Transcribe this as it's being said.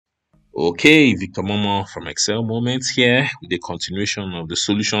Okay, Victor Momo from Excel Moments here with a continuation of the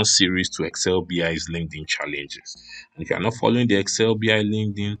solution series to Excel BI's LinkedIn challenges. And if you are not following the Excel BI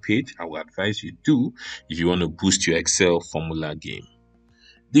LinkedIn page, I would advise you do if you want to boost your Excel formula game.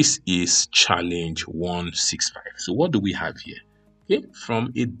 This is challenge 165. So what do we have here? Okay,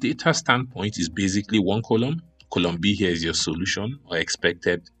 from a data standpoint, is basically one column. Column B here is your solution or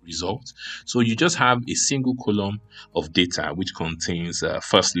expected result. So you just have a single column of data which contains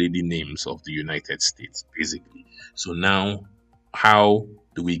first lady names of the United States, basically. So now, how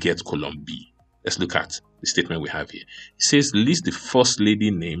do we get column B? Let's look at the statement we have here. It says list the first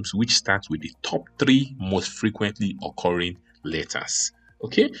lady names which start with the top three most frequently occurring letters.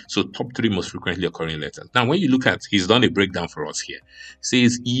 Okay, so top three most frequently occurring letters. Now, when you look at, he's done a breakdown for us here. It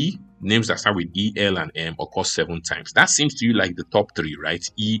says E, names that start with E, L, and M occur 7 times. That seems to you like the top three, right?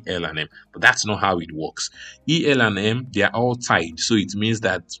 E, L, and M. But that's not how it works. E, L, and M, they are all tied. So it means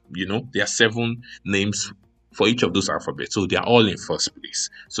that, there are 7 names for each of those alphabets. So they are all in first place.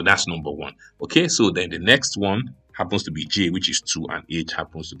 So that's number 1. Okay, so then the next one happens to be J, which is 2, and H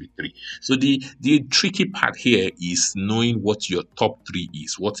happens to be 3. So the tricky part here is knowing what your top 3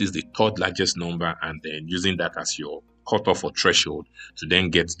 is. What is the third largest number, and then using that as your cutoff or threshold to then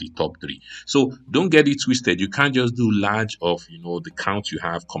get the top 3. So don't get it twisted. You can't just do large of the count you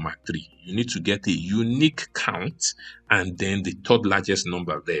have, comma 3. You need to get a unique count, and then the third largest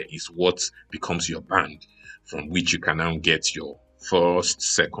number there is what becomes your band, from which you can now get your first,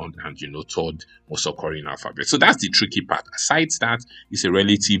 second, and third most occurring alphabet. So that's the tricky part. Aside that, it's a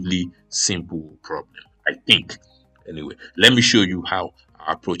relatively simple problem, I think. Anyway, let me show you how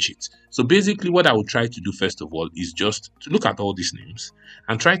I approach it. So basically, what I will try to do first of all is just to look at all these names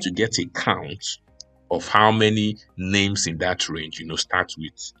and try to get a count of how many names in that range start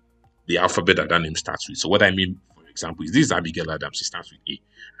with the alphabet that name starts with. So what I mean, for example, is this Abigail Adams. She starts with A.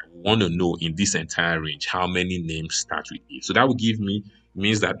 I want to know in this entire range how many names start with A. So that will give me,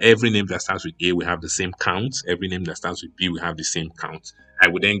 means that every name that starts with A will have the same count. Every name that starts with B will have the same count. I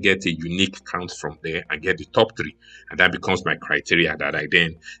would then get a unique count from there and get the top 3. And that becomes my criteria that I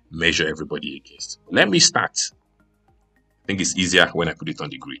then measure everybody against. Let me start. I think it's easier when I put it on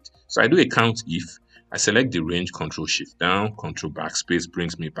the grid. So I do a count if. I select the range, Control Shift down, Control Backspace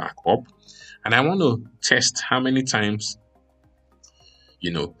brings me back up. And I want to test how many times,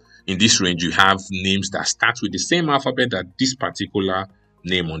 in this range, you have names that start with the same alphabet that this particular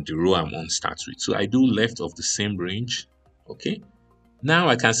name on the row I'm on starts with. So I do left of the same range. Okay. Now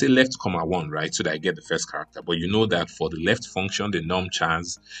I can say left, comma 1, right? So that I get the first character. But you know that for the left function, the num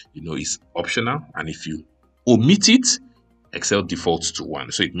chars, is optional. And if you omit it, Excel defaults to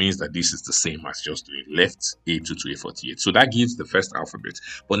 1. So it means that this is the same as just doing left A2 to A48. So that gives the first alphabet.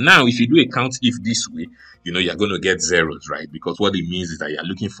 But now if you do a count if this way, you're going to get zeros, right? Because what it means is that you're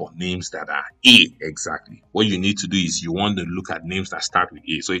looking for names that are A exactly. What you need to do is you want to look at names that start with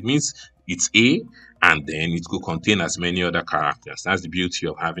A. So it means it's A, and then it could contain as many other characters. That's the beauty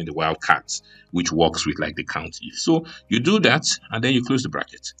of having the wildcards, which works with like the count if. So you do that, and then you close the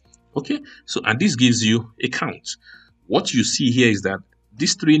bracket. Okay, so and this gives you a count. What you see here is that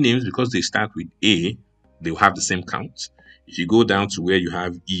these 3 names, because they start with A, they'll have the same count. If you go down to where you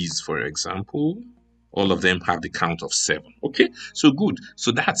have E's, for example, all of them have the count of 7. Okay, so good.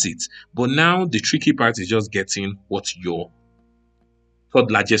 So that's it. But now the tricky part is just getting what your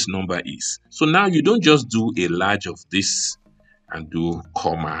third largest number is. So now you don't just do a large of this and do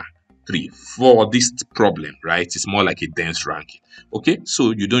comma 3 for this problem, right? It's more like a dense ranking. Okay,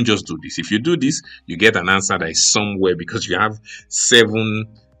 so you don't just do this. If you do this, you get an answer that is somewhere, because you have 7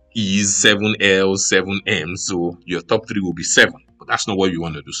 E's, 7 L's, 7 M's, so your top 3 will be 7. But that's not what you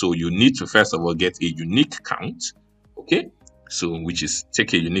want to do. So you need to first of all get a unique count. Okay, so which is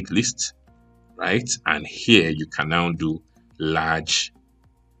take a unique list, right? And here you can now do large.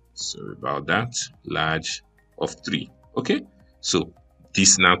 Sorry about that. Large of 3. Okay, so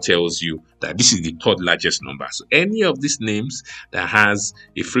this now tells you that this is the third largest number. So any of these names that has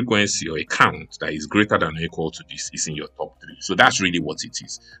a frequency or a count that is greater than or equal to this is in your top 3. So that's really what it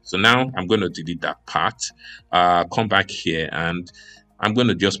is. So now I'm going to delete that part. Come back here, and I'm going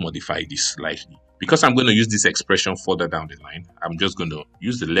to just modify this slightly. Because I'm going to use this expression further down the line, I'm just going to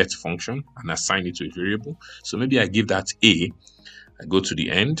use the let function and assign it to a variable. So maybe I give that A. I go to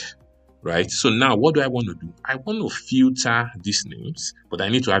the end. Right, so now what do I want to do? I want to filter these names, but I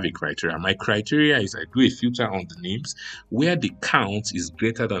need to have a criteria. My criteria is I do a filter on the names where the count is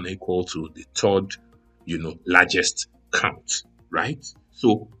greater than or equal to the third, largest count, right?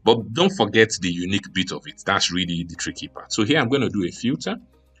 So, but don't forget the unique bit of it. That's really the tricky part. So here I'm going to do a filter,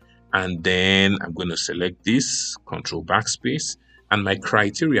 and then I'm going to select this, Control Backspace, And my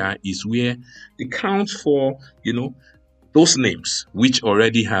criteria is where they count for, those names which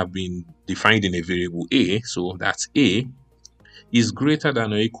already have been defined in a variable A. So that's A is greater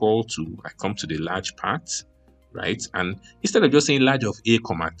than or equal to, I come to the large part, right? And instead of just saying large of A,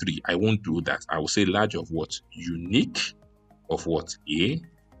 comma 3, I won't do that. I will say large of what? Unique of what? A,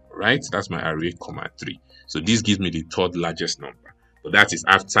 right? That's my array, comma 3. So this gives me the third largest number. But that is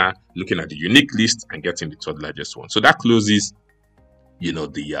after looking at the unique list and getting the third largest one. So that closes,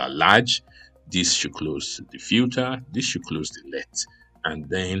 the large. This should close the filter. This should close the let. And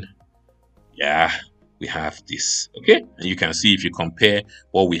then, yeah, we have this. Okay. And you can see if you compare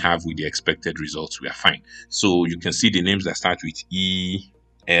what we have with the expected results, we are fine. So you can see the names that start with E,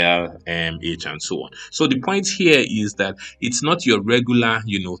 L, M, H, and so on. So the point here is that it's not your regular,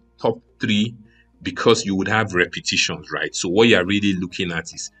 top 3, because you would have repetitions, right? So what you're really looking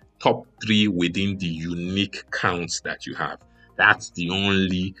at is top 3 within the unique counts that you have. That's the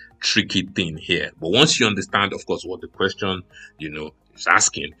only tricky thing here. But once you understand, of course, what the question, is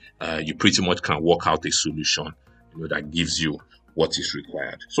asking, you pretty much can work out a solution, that gives you what is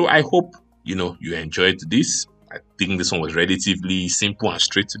required. So I hope, you enjoyed this. I think this one was relatively simple and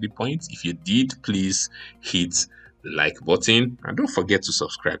straight to the point. If you did, please hit the like button and don't forget to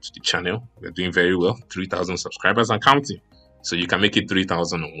subscribe to the channel. We're doing very well, 3,000 subscribers and counting. So you can make it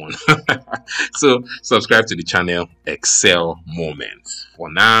 3,001. So subscribe to the channel, Excel Moments.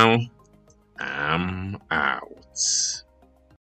 For now, I'm out.